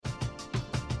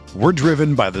We're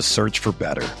driven by the search for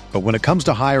better. But when it comes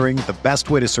to hiring, the best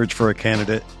way to search for a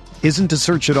candidate isn't to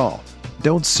search at all.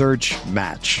 Don't search,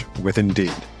 match with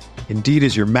Indeed. Indeed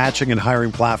is your matching and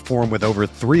hiring platform with over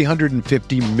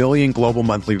 350 million global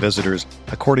monthly visitors,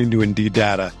 according to Indeed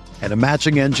data, and a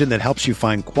matching engine that helps you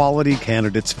find quality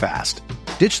candidates fast.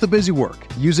 Ditch the busy work.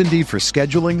 Use Indeed for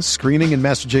scheduling, screening, and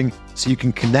messaging so you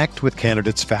can connect with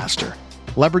candidates faster.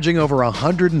 Leveraging over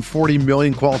 140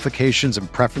 million qualifications and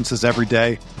preferences every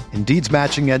day, Indeed's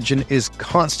matching engine is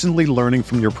constantly learning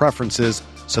from your preferences,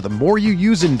 so the more you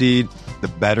use Indeed, the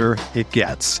better it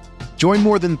gets. Join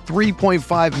more than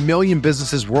 3.5 million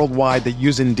businesses worldwide that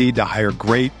use Indeed to hire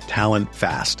great talent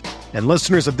fast. And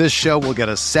listeners of this show will get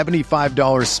a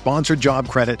 $75 sponsored job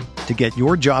credit to get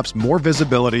your jobs more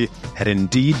visibility at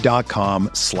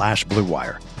Indeed.com/Blue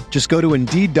Wire. Just go to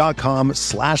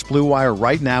Indeed.com/Blue Wire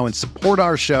right now and support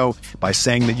our show by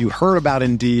saying that you heard about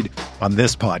Indeed on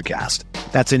this podcast.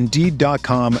 That's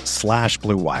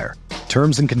Indeed.com/Blue Wire.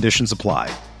 Terms and conditions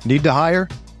apply. Need to hire?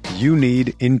 You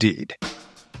need Indeed.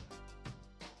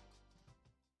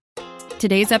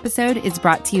 Today's episode is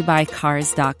brought to you by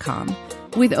Cars.com.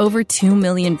 With over 2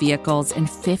 million vehicles and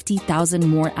 50,000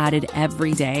 more added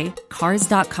every day,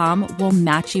 Cars.com will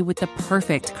match you with the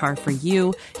perfect car for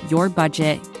you, your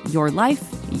budget, your life,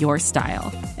 your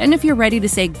style. And if you're ready to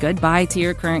say goodbye to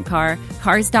your current car,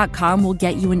 Cars.com will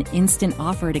get you an instant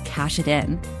offer to cash it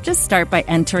in. Just start by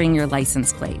entering your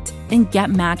license plate and get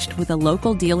matched with a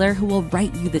local dealer who will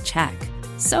write you the check.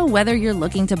 So whether you're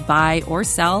looking to buy or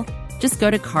sell, just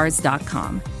go to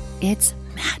Cars.com. It's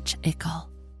magical.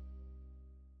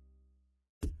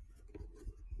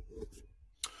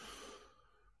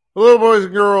 Hello, boys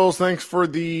and girls. Thanks for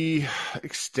the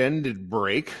extended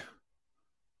break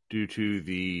due to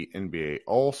the NBA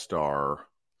All-Star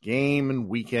game and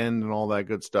weekend and all that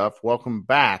good stuff. Welcome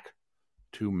back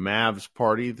to Mavs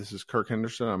Party. This is Kirk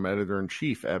Henderson. I'm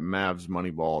editor-in-chief at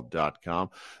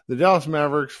MavsMoneyball.com. The Dallas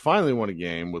Mavericks finally won a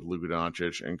game with Luka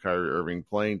Doncic and Kyrie Irving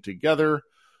playing together,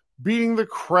 beating the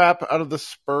crap out of the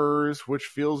Spurs, which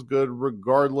feels good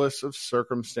regardless of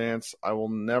circumstance. I will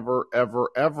never,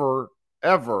 ever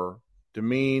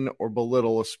demean or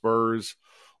belittle a Spurs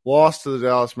loss to the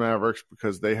Dallas Mavericks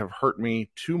because they have hurt me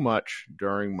too much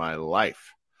during my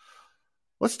life.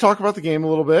 Let's talk about the game a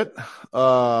little bit.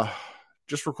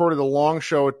 Just recorded a long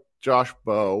show with Josh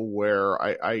Bowe where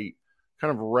I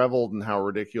kind of reveled in how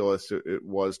ridiculous it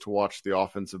was to watch the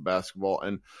offensive basketball.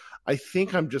 And I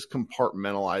think I'm just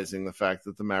compartmentalizing the fact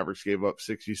that the Mavericks gave up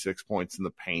 66 points in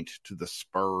the paint to the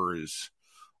Spurs.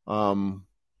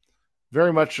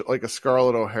 Very much like a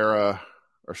Scarlett O'Hara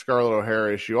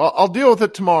issue. I'll deal with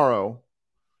it tomorrow.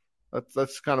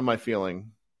 That's kind of my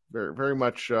feeling. Very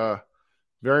much a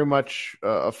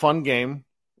fun game,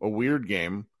 a weird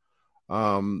game.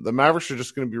 The Mavericks are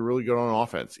just going to be really good on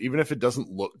offense. Even if it doesn't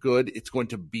look good, it's going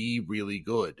to be really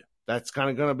good. That's kind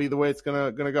of going to be the way it's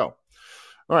going to go.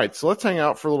 All right, so let's hang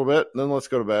out for a little bit, and then let's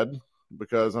go to bed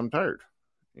because I'm tired.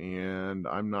 And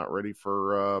I'm not ready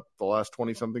for the last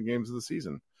 20-something games of the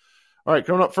season. All right,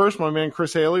 coming up first, my man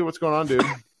Chris Haley. What's going on, dude?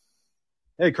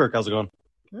 Hey, Kirk. How's it going?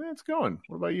 Yeah, it's going.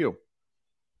 What about you?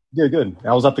 Good.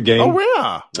 I was at the game. Oh,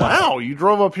 yeah. Wow, you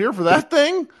drove up here for that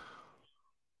thing?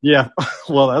 Yeah.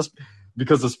 Well, that's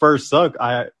because the Spurs suck.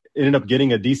 I ended up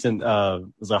getting a decent, it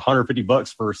was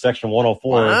 $150 for section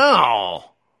 104. Wow.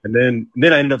 And then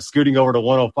I ended up scooting over to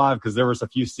 105 because there was a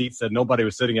few seats that nobody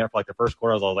was sitting at for like the first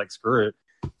quarter. I was like, screw it.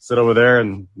 Sit over there,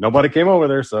 and nobody came over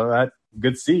there, so that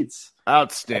good seats.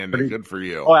 Outstanding. Good for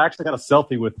you. Oh, I actually got a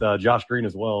selfie with Josh Green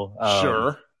as well.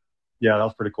 Sure. Yeah, that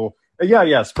was pretty cool.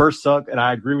 Yeah, Spurs suck, and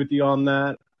I agree with you on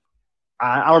that.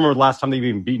 I don't remember the last time they've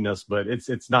even beaten us, but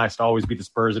it's nice to always beat the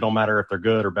Spurs. It don't matter if they're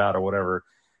good or bad or whatever,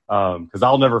 because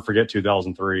I'll never forget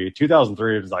 2003.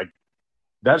 2003 was like,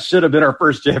 that should have been our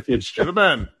first championship. Should have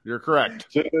been. You're correct.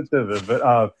 Should have been. But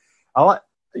I like,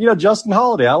 Justin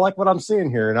Holiday. I like what I'm seeing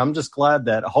here, and I'm just glad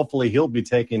that hopefully he'll be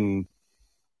taking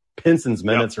Pinson's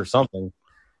minutes or something.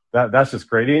 That's just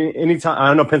great. Anytime,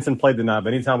 I know Pinson played tonight,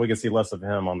 but anytime we can see less of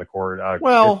him on the court.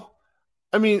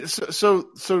 I mean, so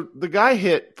the guy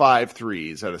hit 5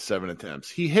 threes out of 7 attempts.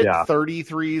 He hit 30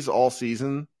 threes all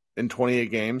season in 28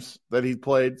 games that he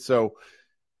played. So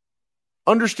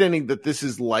understanding that this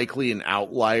is likely an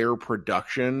outlier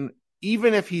production,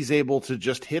 even if he's able to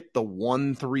just hit the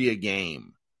 1 3 a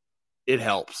game, it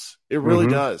helps. It really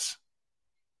does.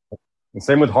 And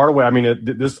same with Hardaway. I mean,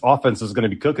 this offense is going to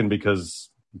be cooking because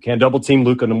you can't double team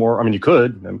Luka no more. I mean, you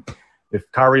could. If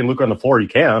Kyrie and Luka are on the floor, you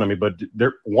can. I mean, but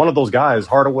they're one of those guys,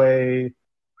 Hardaway,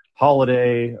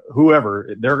 Holiday,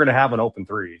 whoever, they're going to have an open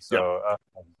three. So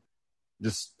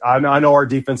I know our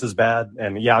defense is bad,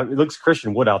 and it looks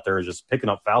Christian Wood out there is just picking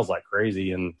up fouls like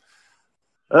crazy, and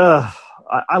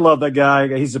I love that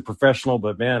guy. He's a professional,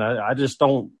 but man, I just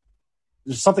don't.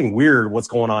 There's something weird. What's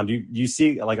going on? Do you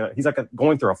see he's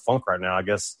going through a funk right now? I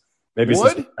guess maybe it's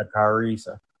just Kyrie.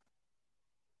 So.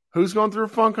 Who's going through a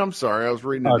funk? I'm sorry, I was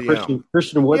reading the DM.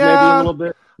 Christian Wood, maybe a little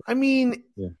bit. I mean,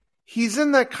 he's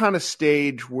in that kind of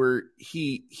stage where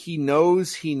he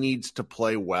knows he needs to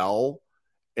play well,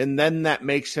 and then that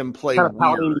makes him play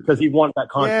weird because he wants that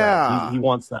contract. Yeah. He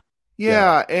wants that.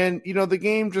 Yeah, and the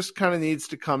game just kind of needs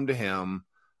to come to him.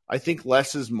 I think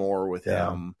less is more with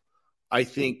him. I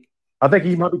think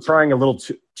he might be trying a little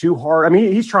too hard. I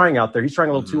mean, he's trying out there. He's trying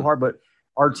a little too hard, but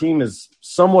our team is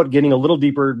somewhat getting a little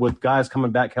deeper with guys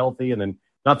coming back healthy, and then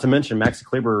not to mention Maxi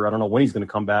Kleber. I don't know when he's going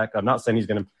to come back. I'm not saying he's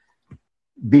going to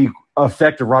be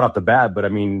effective right off the bat, but I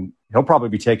mean, he'll probably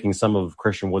be taking some of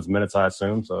Christian Wood's minutes, I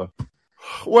assume. So,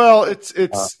 well, it's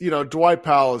Dwight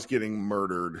Powell is getting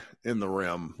murdered in the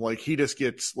rim. Like he just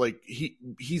gets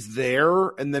he's there,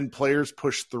 and then players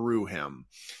push through him.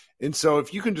 And so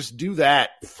if you can just do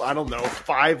that, I don't know,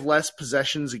 5 less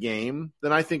possessions a game,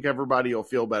 then I think everybody will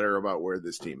feel better about where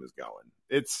this team is going.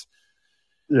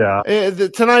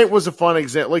 Tonight was a fun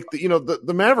example. Like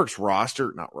the Mavericks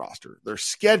their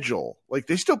schedule, like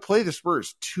they still play the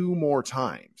Spurs 2 more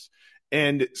times.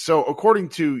 And so according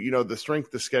to, the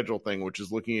strength of schedule thing, which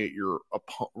is looking at your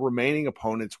remaining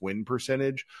opponent's win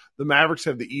percentage, the Mavericks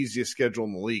have the easiest schedule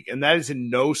in the league. And that is in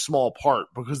no small part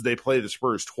because they play the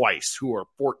Spurs twice, who are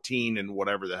 14 and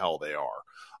whatever the hell they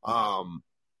are.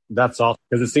 That's awesome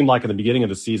because it seemed like in the beginning of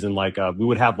the season, we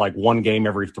would have one game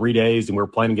every 3 days, and we were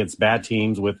playing against bad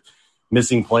teams with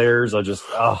missing players.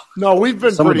 No, we've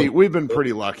been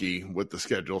pretty lucky with the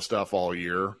schedule stuff all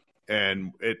year.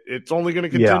 And it's only going to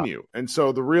continue. Yeah. And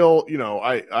so the real,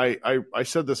 I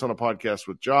said this on a podcast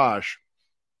with Josh.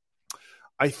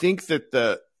 I think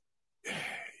that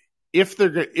if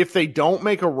they don't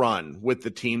make a run with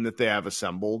the team that they have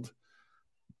assembled,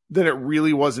 then it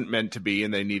really wasn't meant to be,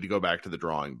 and they need to go back to the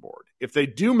drawing board. If they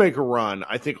do make a run,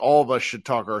 I think all of us should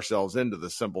talk ourselves into the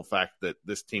simple fact that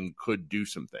this team could do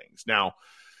some things. Now,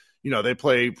 they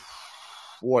play,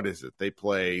 what is it? They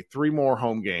play 3 more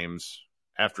home games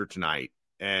after tonight,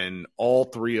 and all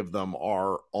 3 of them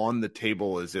are on the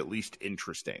table as at least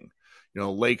interesting.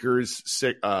 Lakers,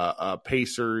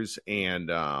 Pacers, and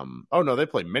they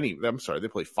play they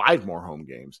play 5 more home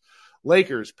games.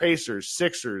 Lakers, Pacers,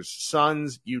 Sixers,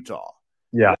 Suns, Utah.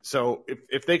 Yeah. So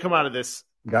if they come out of this,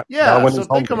 if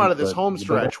they come out of this home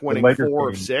stretch winning 4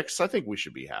 of 6, I think we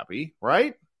should be happy,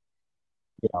 right?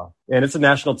 Yeah, and it's a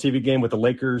national TV game with the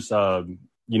Lakers.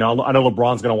 I know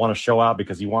LeBron's going to want to show out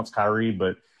because he wants Kyrie,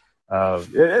 but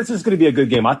it's just going to be a good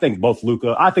game. I think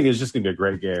it's just going to be a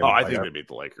great game. Oh, I think they beat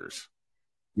the Lakers.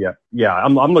 Yeah,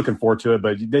 I'm looking forward to it,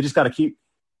 but they just got to keep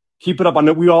it up. I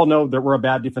know we all know that we're a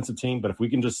bad defensive team, but if we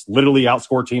can just literally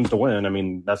outscore teams to win, I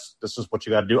mean, that's just what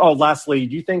you got to do. Oh, lastly,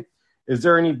 do you think is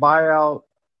there any buyout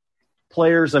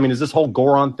players? I mean, is this whole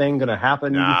Goran thing going to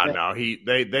happen? No.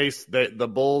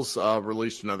 The Bulls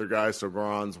released another guy, so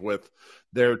Goran's with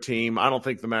their team. I don't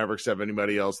think the Mavericks have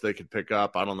anybody else they could pick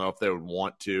up. I don't know if they would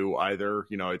want to either.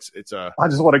 It's a. I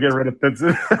just want to get rid of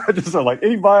Pinson. Just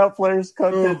any buyout players,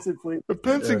 cut Pinson, please. If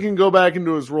Pinson can go back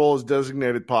into his role as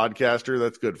designated podcaster,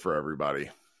 that's good for everybody.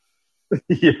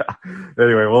 Yeah.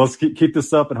 Anyway, well, let's keep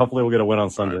this up, and hopefully we'll get a win on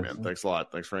Sunday. All right, man. Thanks a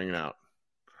lot. Thanks for hanging out.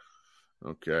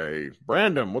 Okay,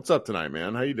 Brandon, what's up tonight,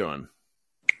 man? How you doing?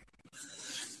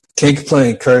 Can't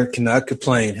complain, Kurt. Cannot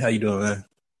complain. How you doing, man?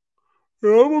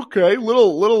 I'm okay.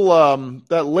 Little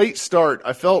that late start,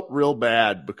 I felt real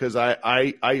bad because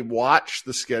I watched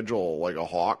the schedule like a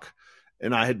hawk,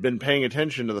 and I had been paying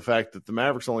attention to the fact that the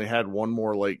Mavericks only had 1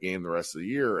 more late game the rest of the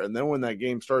year, and then when that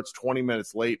game starts 20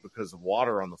 minutes late because of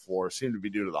water on the floor, it seemed to be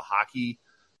due to the hockey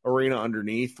arena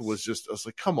underneath. I was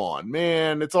like, come on,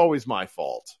 man, it's always my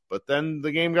fault. But then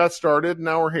the game got started, and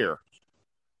now we're here.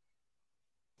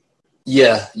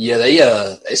 Yeah,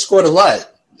 they scored a lot.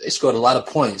 They scored a lot of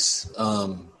points.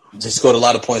 They scored a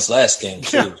lot of points last game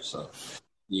too. Yeah. So,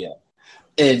 yeah.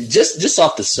 And just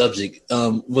off the subject,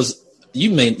 was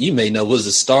you may know, was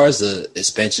the Stars a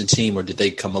expansion team, or did they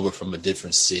come over from a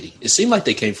different city? It seemed like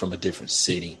they came from a different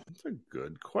city. That's a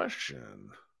good question.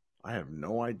 I have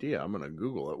no idea. I'm going to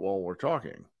Google it while we're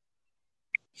talking.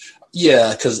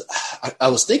 Yeah, because I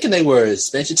was thinking they were an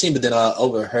expansion team, but then I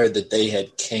overheard that they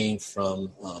had came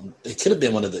from it could have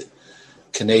been one of the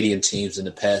Canadian teams in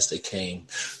the past that came.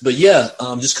 But yeah,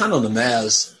 just kind of on the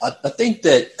Mavs, I think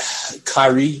that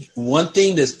Kyrie, one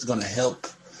thing that's going to help,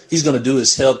 he's going to do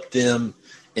is help them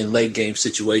in late game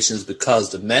situations,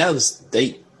 because the Mavs,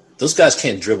 those guys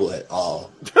can't dribble at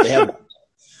all. They have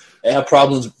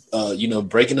problems,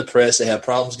 breaking the press. They have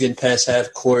problems getting past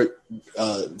half court,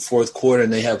 fourth quarter,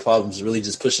 and they have problems really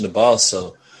just pushing the ball.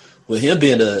 So with him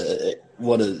being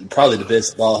probably the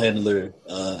best ball handler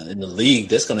in the league,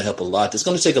 that's going to help a lot. It's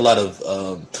going to take a lot of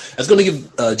it's going to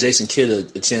give Jason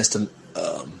Kidd a chance to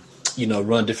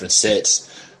run different sets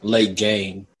late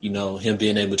game. Him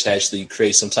being able to actually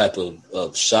create some type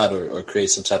of shot or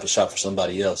create some type of shot for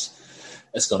somebody else.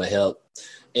 That's going to help.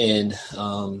 And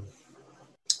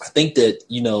I think that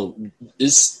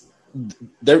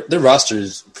their roster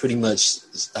is pretty much,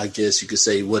 I guess you could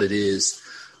say, what it is.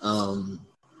 And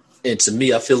to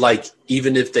me, I feel like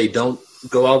even if they don't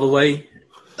go all the way,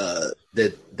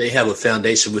 that they have a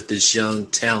foundation with this young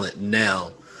talent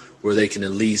now where they can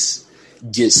at least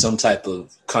get some type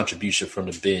of contribution from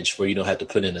the bench where you don't have to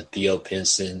put in a Theo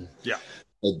Pinson. Yeah.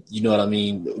 You know what I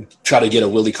mean? Try to get a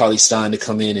Willie Cauley-Stein to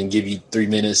come in and give you 3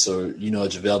 minutes or, a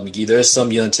JaVale McGee. There's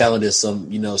some young talent and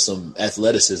some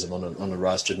athleticism on the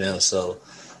roster now. So,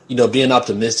 being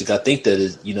optimistic, I think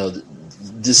that,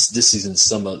 this season's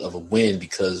somewhat of a win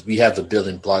because we have the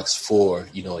building blocks for,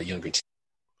 a younger team.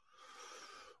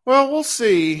 Well, we'll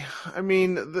see. I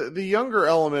mean, the younger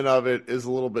element of it is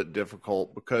a little bit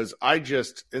difficult because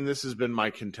and this has been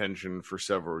my contention for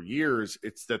several years,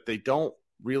 it's that they don't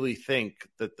really think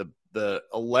that the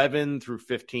 11 through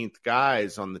 15th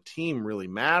guys on the team really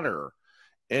matter.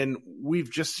 And we've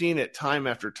just seen it time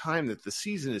after time that the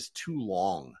season is too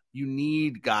long. You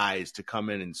need guys to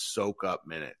come in and soak up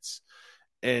minutes.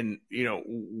 And,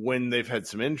 when they've had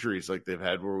some injuries like they've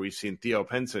had where we've seen Theo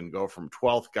Pinson go from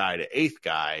 12th guy to 8th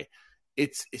guy,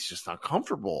 it's just not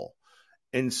comfortable.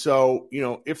 And so,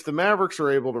 if the Mavericks are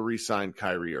able to re-sign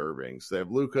Kyrie Irving, so they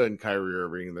have Luka and Kyrie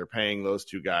Irving, and they're paying those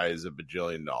two guys $1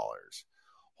 bajillion.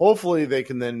 Hopefully they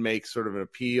can then make sort of an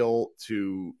appeal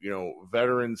to,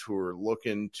 veterans who are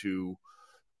looking to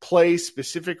play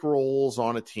specific roles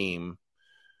on a team.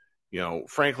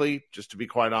 Frankly, just to be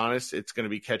quite honest, it's going to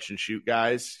be catch and shoot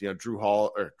guys. Justin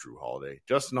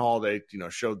Holiday,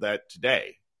 showed that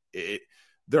today.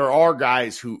 There are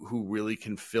guys who really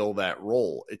can fill that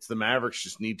role. It's the Mavericks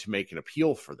just need to make an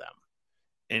appeal for them.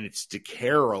 And it's to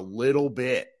care a little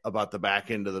bit about the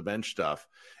back end of the bench stuff.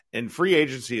 And free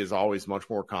agency is always much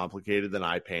more complicated than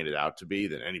I paint it out to be,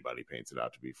 than anybody paints it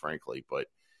out to be, frankly. But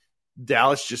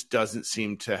Dallas just doesn't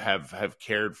seem to have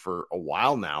cared for a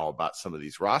while now about some of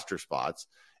these roster spots.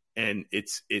 And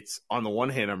it's on the one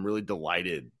hand, I'm really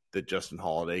delighted that Justin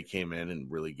Holiday came in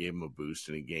and really gave them a boost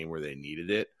in a game where they needed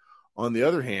it. On the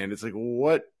other hand, it's like,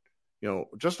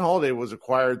 Justin Holiday was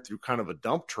acquired through kind of a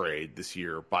dump trade this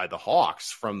year by the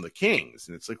Hawks from the Kings.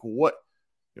 And it's like, what,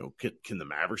 can the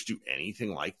Mavericks do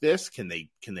anything like this? Can they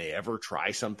ever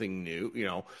try something new?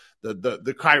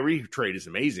 The Kyrie trade is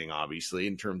amazing, obviously,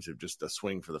 in terms of just a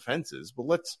swing for the fences, but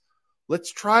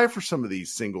let's try for some of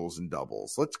these singles and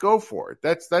doubles. Let's go for it.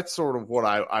 That's sort of what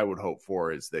I would hope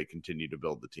for as they continue to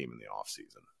build the team in the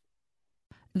offseason.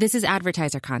 This is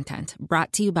advertiser content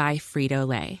brought to you by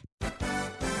Frito-Lay.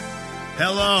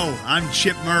 Hello, I'm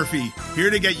Chip Murphy, here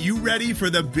to get you ready for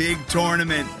the big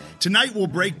tournament. Tonight we'll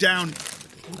break down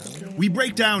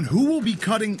who will be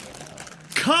cutting.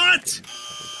 Cut!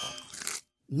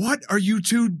 What are you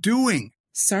two doing?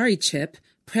 Sorry, Chip.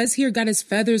 Prez here got his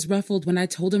feathers ruffled when I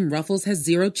told him Ruffles has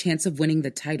 0 chance of winning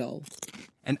the title.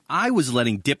 And I was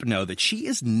letting Dip know that she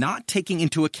is not taking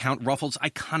into account Ruffles'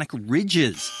 iconic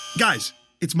ridges. Guys,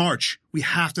 it's March. We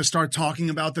have to start talking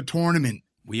about the tournament.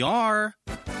 We are.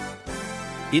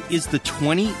 It is the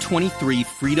 2023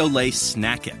 Frito-Lay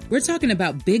Snack It. We're talking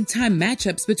about big-time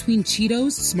matchups between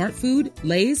Cheetos, Smart Food,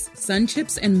 Lay's, Sun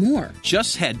Chips, and more.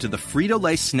 Just head to the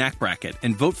Frito-Lay Snack Bracket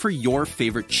and vote for your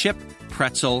favorite chip,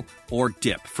 pretzel, or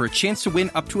dip for a chance to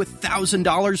win up to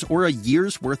 $1,000 or a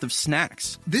year's worth of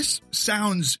snacks. This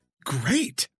sounds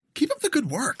great. Keep up the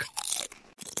good work.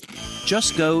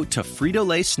 Just go to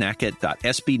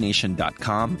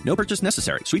fritolaysnackit.sbnation.com. No purchase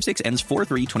necessary. Sweepstakes ends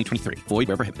 4/3/2023. Void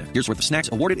where prohibited. Here's worth of snacks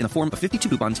awarded in the form of 52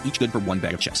 coupons, each good for 1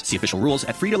 bag of chips. See official rules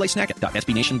at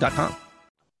fritolaysnackit.sbnation.com.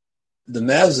 The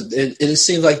Mavs, it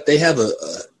seems like they have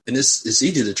and it's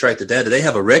easy to track the data. They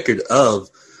have a record of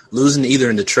losing either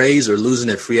in the trades or losing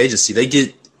at free agency. They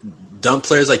get dump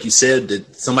players, like you said,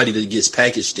 that somebody that gets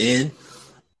packaged in,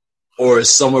 or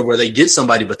somewhere where they get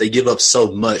somebody, but they give up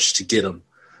so much to get them.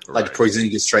 Like the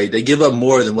Porzingis trade, they give up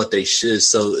more than what they should.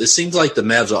 So it seems like the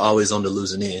Mavs are always on the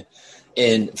losing end.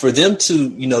 And for them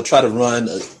to, try to run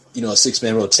a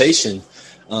 6-man rotation,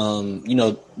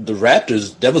 the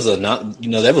Raptors, that was an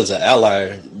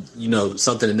outlier,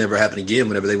 something that never happened again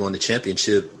whenever they won the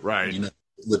championship. Right.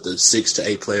 with the 6 to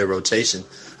 8 player rotation.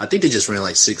 I think they just ran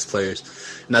like 6 players.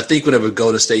 And I think whenever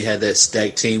Golden State had that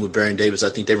stacked team with Baron Davis, I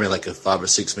think they ran like a 5 or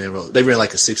 6 man they ran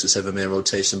like a 6 or 7 man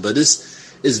rotation. But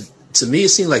this is, to me, it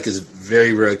seems like it's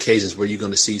very rare occasions where you're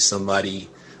going to see somebody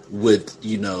with,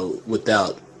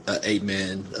 without an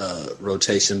 8-man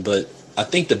rotation. But I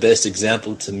think the best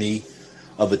example to me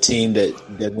of a team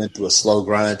that went through a slow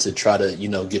grind to try to,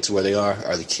 get to where they are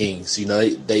the Kings.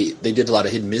 They did a lot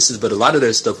of hit and misses, but a lot of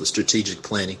their stuff was strategic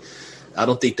planning. I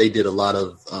don't think they did a lot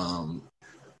of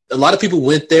people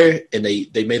went there and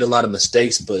they made a lot of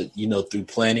mistakes, but, through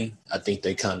planning, I think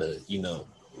they kind of,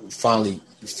 finally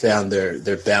found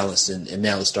their balance and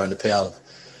now it's starting to pay off,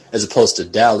 as opposed to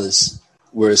Dallas,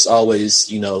 where it's always,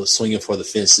 swinging for the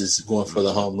fences, going for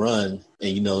the home run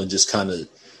and just kind of,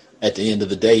 at the end of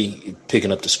the day,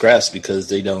 picking up the scraps because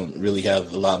they don't really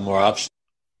have a lot more options.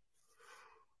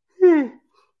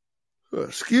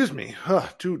 Excuse me.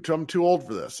 I'm too old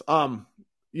for this.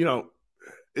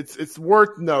 It's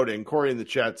worth noting, Corey in the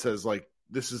chat says, like,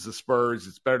 this is the Spurs.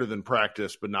 It's better than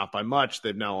practice, but not by much.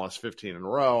 They've now lost 15 in a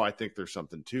row. I think there's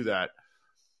something to that.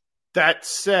 That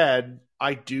said,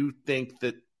 I do think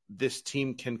that this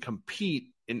team can compete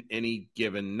in any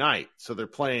given night. So they're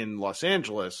playing Los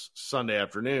Angeles Sunday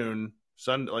afternoon.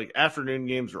 Afternoon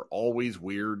games are always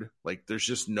weird. Like, there's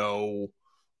just no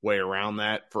way around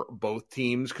that for both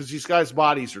teams because these guys'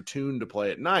 bodies are tuned to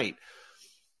play at night.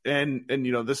 And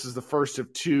this is the first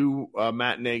of 2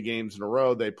 matinee games in a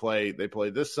row. They play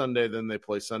this Sunday, then they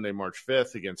play Sunday, March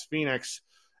 5th against Phoenix.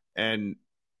 And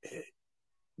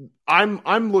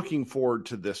I'm looking forward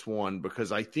to this one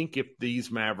because I think if these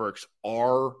Mavericks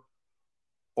are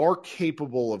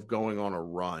capable of going on a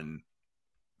run,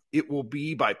 it will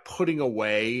be by putting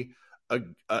away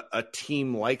a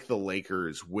team like the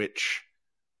Lakers, which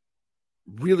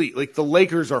really, like, the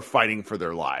Lakers are fighting for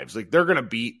their lives. Like, they're going to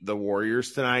beat the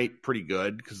Warriors tonight pretty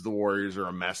good because the Warriors are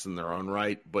a mess in their own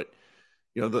right. But,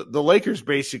 the Lakers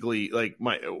basically, like,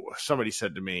 somebody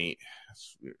said to me,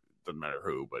 doesn't matter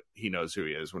who, but he knows who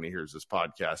he is when he hears this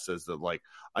podcast, says that, like,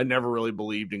 I never really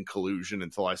believed in collusion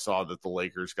until I saw that the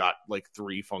Lakers got like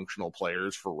 3 functional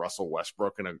players for Russell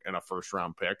Westbrook and a first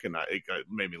round pick. And it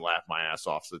made me laugh my ass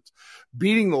off. So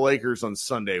beating the Lakers on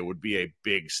Sunday would be a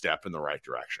big step in the right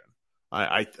direction.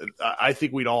 I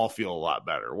think we'd all feel a lot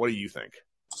better. What do you think?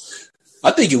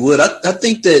 I think it would. I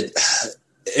think that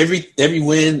every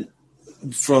win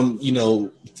from,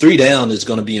 3 down is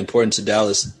going to be important to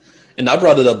Dallas. And I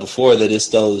brought it up before that it's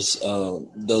those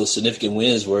significant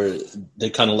wins where they're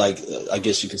kind of like, I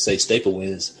guess you could say, staple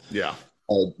wins. Yeah.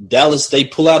 Dallas, they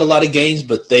pull out a lot of games,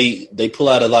 but they pull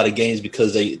out a lot of games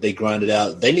because they grind it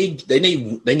out. They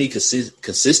need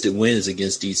consistent wins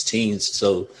against these teams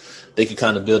so they can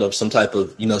kind of build up some type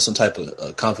of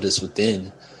confidence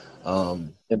within.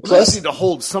 And plus, they need to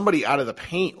hold somebody out of the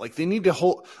paint. Like, they need to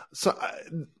hold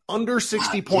under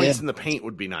 60 points in the paint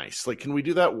would be nice. Like, can we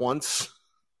do that once?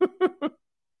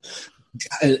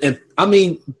 and I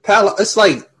mean, Pal, it's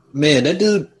like, man, that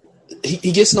dude,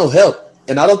 he gets no help.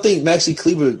 And I don't think Maxi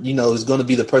Kleber, is going to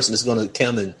be the person that's going to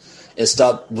come and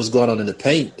stop what's going on in the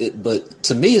paint. But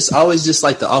to me, it's always just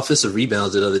like the offensive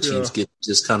rebounds that other teams get,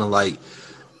 just kind of like,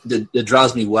 that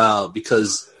drives me wild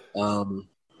because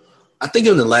I think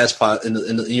in the last part, in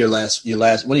your last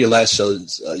one of your last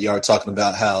shows, you are talking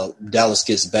about how Dallas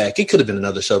gets back. It could have been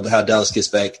another show, but how Dallas gets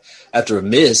back after a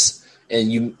miss. And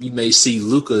you may see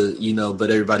Luka, but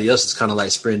everybody else is kind of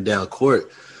like sprinting down court.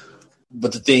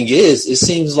 But the thing is, it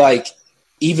seems like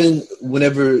even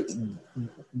whenever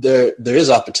there is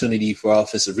opportunity for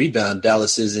offensive rebound,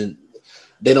 Dallas isn't.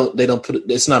 They don't put.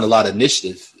 It's not a lot of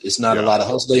initiative. It's not a lot of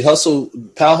hustle. They hustle.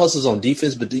 Powell hustles on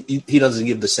defense, but he doesn't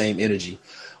give the same energy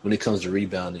when it comes to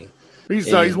rebounding.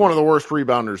 He's one of the worst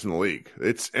rebounders in the league.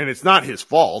 It's not his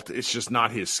fault. It's just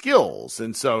not his skills.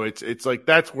 And so it's like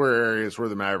that's where areas where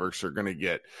the Mavericks are going to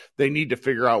get. They need to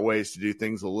figure out ways to do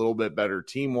things a little bit better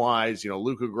team wise.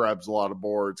 Luka grabs a lot of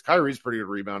boards. Kyrie's a pretty good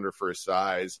rebounder for his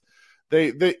size.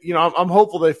 I'm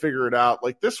hopeful they figure it out.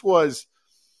 Like this was.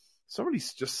 Somebody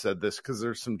just said this because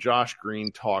there's some Josh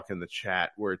Green talk in the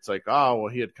chat where it's like, oh,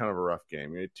 well, he had kind of a rough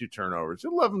game. He had 2 turnovers,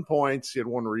 11 points. He had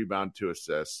 1 rebound, 2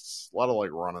 assists, a lot of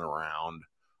like running around.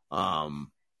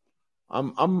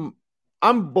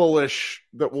 I'm bullish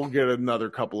that we'll get another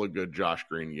couple of good Josh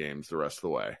Green games the rest of the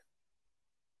way.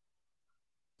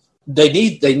 They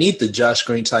need the Josh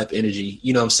Green type energy,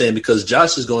 you know what I'm saying? Because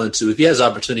Josh is going to, if he has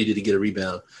opportunity to get a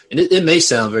rebound, and it may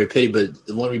sound very petty, but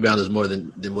the 1 rebound is more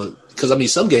than what, because I mean,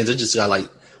 some games they just got like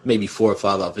maybe 4 or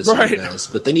 5 offensive rebounds,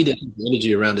 but they need that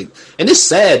energy around it. And it's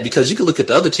sad because you can look at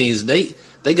the other teams, and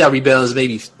they got rebounds,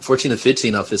 maybe 14 or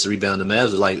 15 offensive rebounds. The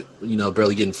Mavs are like,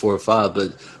 barely getting 4 or 5.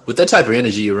 But with that type of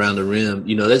energy around the rim,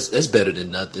 that's better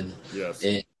than nothing. Yes.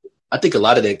 And I think a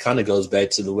lot of that kind of goes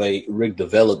back to the way Rick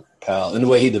developed Powell and the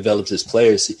way he developed his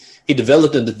players. He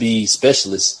developed them to be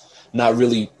specialists, not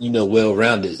really,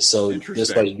 well-rounded. So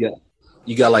that's why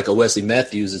you got like a Wesley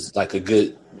Matthews is like a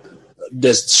good –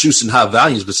 that shoots some high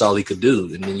volumes, but that's all he could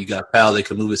do. And then you got Powell that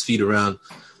can move his feet around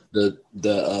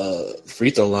the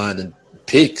free throw line and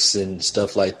picks and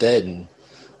stuff like that. And,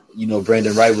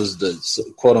 Brandon Wright was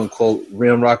the quote unquote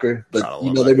rim rocker, but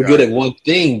they were good at one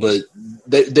thing, but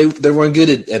they weren't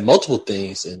good at multiple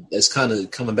things. And that's kind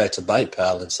of coming back to bite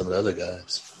Powell and some of the other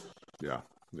guys. Yeah.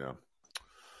 Yeah.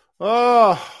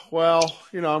 Oh, well,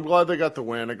 I'm glad they got the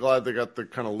win. I'm glad they got the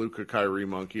kind of Luka Kyrie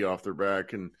monkey off their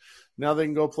back, and now they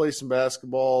can go play some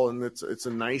basketball, and it's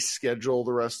a nice schedule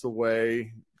the rest of the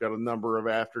way. Got a number of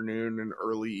afternoon and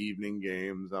early evening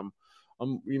games.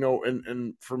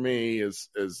 And for me, as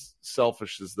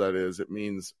selfish as that is, it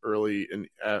means early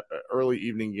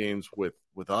evening games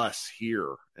with us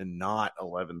here and not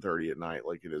 11:30 at night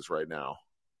like it is right now.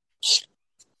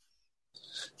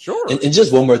 Sure. And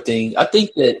just one more thing, I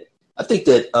think that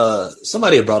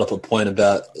somebody had brought up a point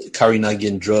about Kyrie not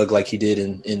getting drugged like he did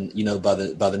by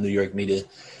the New York media,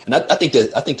 and I think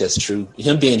that's true.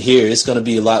 Him being here, it's going to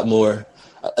be a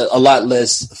lot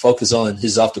less focus on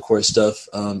his off the court stuff.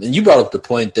 And you brought up the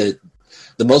point that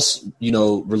the most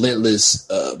relentless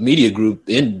media group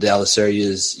in the Dallas area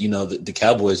is the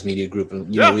Cowboys media group, and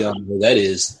we all know who that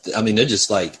is. I mean, they're just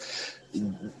like,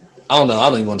 I don't know. I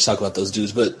don't even want to talk about those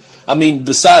dudes, but I mean,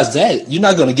 besides that, you're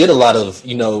not going to get a lot of,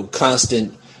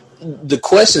 constant the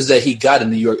questions that he got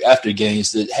in New York after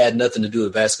games that had nothing to do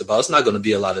with basketball. It's not going to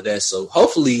be a lot of that. So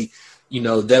hopefully,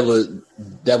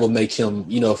 that will make him,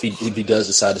 if he does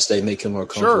decide to stay, make him more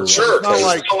comfortable. Sure. It's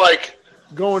not like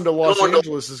going to Los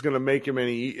Angeles is going to make him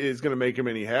any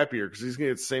happier because he's going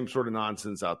to get the same sort of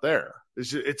nonsense out there.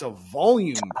 It's a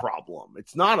volume problem.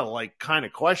 It's not a kind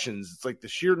of questions. It's like the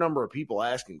sheer number of people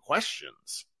asking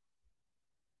questions.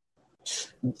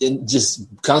 And just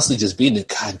constantly just being the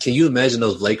God. Can you imagine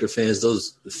those Laker fans,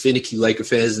 those finicky Laker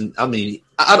fans? And I mean,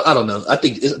 I don't know. I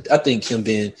think him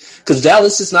being, because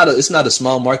Dallas is not a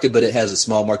small market, but it has a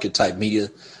small market type media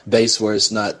base where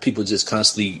it's not people just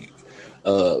constantly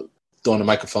throwing a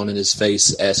microphone in his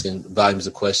face, asking volumes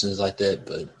of questions like that.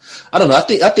 But I don't know. I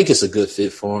think it's a good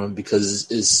fit for him because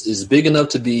it's big enough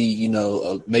to be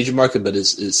a major market, but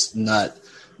it's not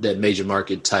that major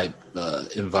market type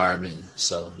environment.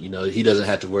 So, he doesn't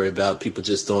have to worry about people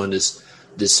just throwing this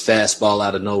fastball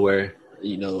out of nowhere,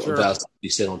 Sure. about to be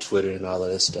said on Twitter and all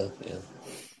of that stuff. Yeah.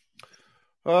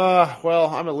 Well,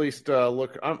 I'm at least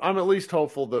I'm at least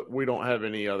hopeful that we don't have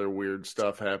any other weird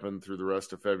stuff happen through the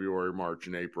rest of February, March,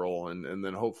 and April, and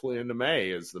then hopefully into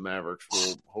May as the Mavericks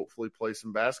will hopefully play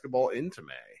some basketball into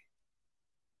May.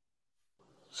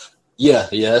 Yeah,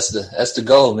 that's the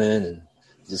goal, man. And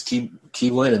just keep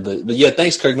winning. But yeah,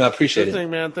 thanks, Kirkman. I appreciate it. Good thing,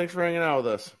 man. Thanks for hanging out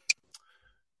with us.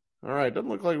 All right. Doesn't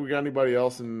look like we got anybody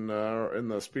else in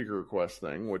the speaker request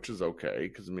thing, which is okay.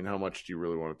 Because, I mean, how much do you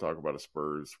really want to talk about a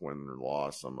Spurs win or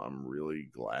loss? I'm really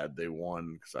glad they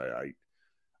won because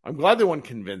I'm glad they won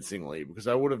convincingly because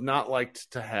I would have not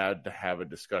liked to have a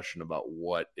discussion about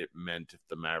what it meant if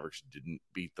the Mavericks didn't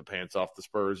beat the pants off the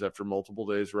Spurs after multiple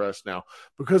days rest. Now,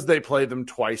 because they play them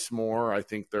twice more, I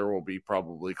think there will be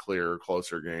probably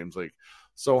closer games. Like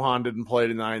Sohan didn't play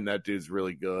tonight, and that dude's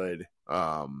really good.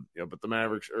 But the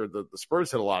Mavericks or the Spurs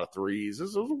hit a lot of threes.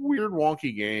 This was a weird,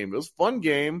 wonky game. It was a fun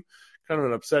game. Kind of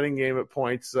an upsetting game at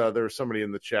points. There was somebody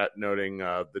in the chat noting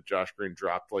that Josh Green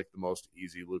dropped like the most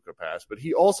easy Luka pass, but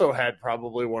he also had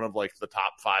probably one of like the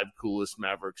top 5 coolest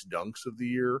Mavericks dunks of the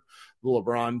year. The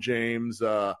LeBron James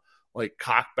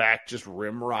cockback, just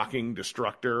rim rocking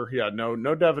destructor. Yeah, no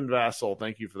Devin Vassell.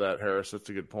 Thank you for that, Harris. That's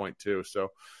a good point too. So,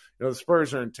 the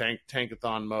Spurs are in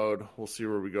tankathon mode. We'll see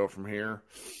where we go from here.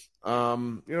 Check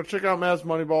out Mavs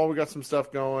Moneyball. We got some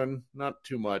stuff going. Not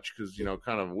too much because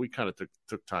we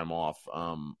took time off.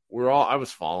 I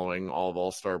was following all of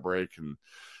All-Star break, and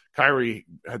Kyrie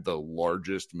had the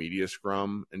largest media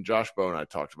scrum, and Josh Bowe and I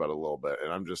talked about it a little bit.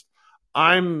 And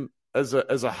I'm as a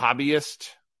hobbyist,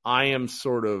 I am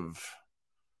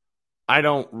I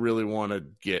don't really want to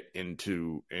get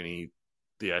into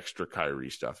the extra Kyrie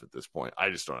stuff at this point.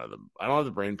 I just don't have the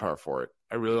brain power for it.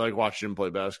 I really like watching him play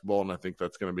basketball, and I think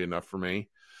that's going to be enough for me.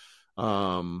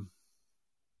 You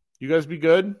guys be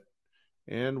good.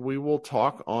 And we will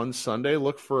talk on Sunday.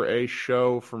 Look for a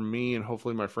show from me and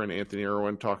hopefully my friend Anthony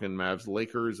Irwin talking Mavs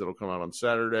Lakers. It'll come out on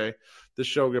Saturday. This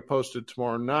show will get posted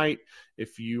tomorrow night.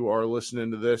 If you are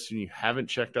listening to this and you haven't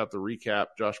checked out the recap,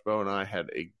 Josh Bowe and I had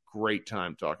a great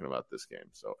time talking about this game.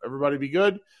 So everybody be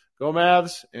good. Go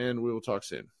Mavs, and we will talk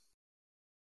soon.